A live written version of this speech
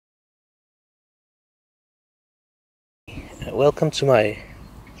Welcome to my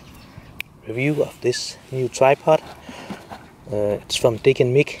review of this new tripod. It's from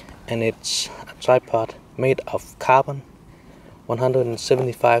DiC&MiC and it's a tripod made of carbon,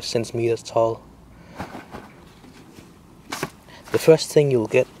 175 centimeters tall. The first thing you'll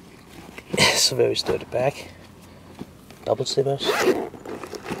get is a very sturdy back, double zippers,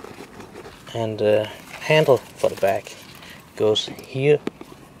 and the handle for the back goes here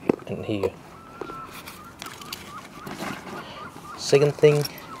and here. Second thing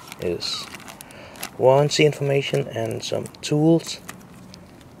is warranty information and some tools,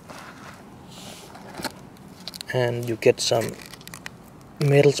 and you get some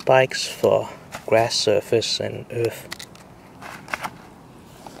metal spikes for grass surface and earth,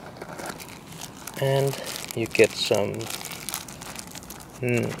 and you get some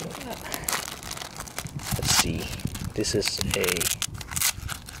let's see, this is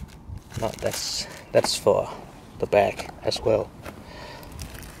that's for the back as well.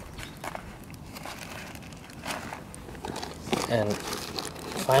 And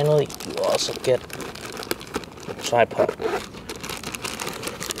finally, you also get the tripod.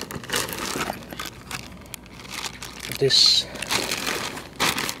 This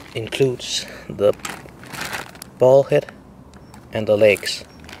includes the ball head and the legs.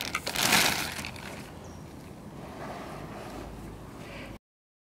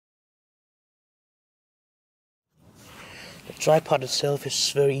 The tripod itself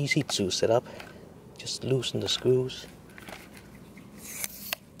is very easy to set up. Just loosen the screws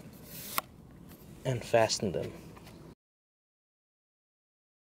and fasten them.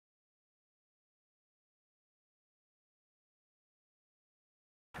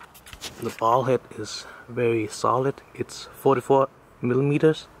 The ball head is very solid. It's 44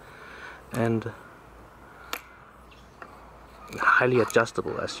 millimeters and highly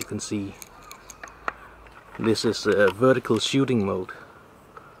adjustable, as you can see. This is a vertical shooting mode.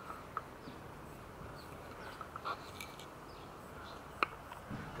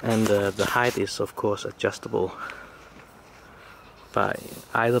 And the height is of course adjustable by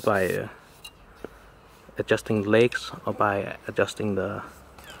either adjusting the legs or by adjusting the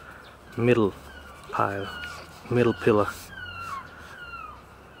middle pillar.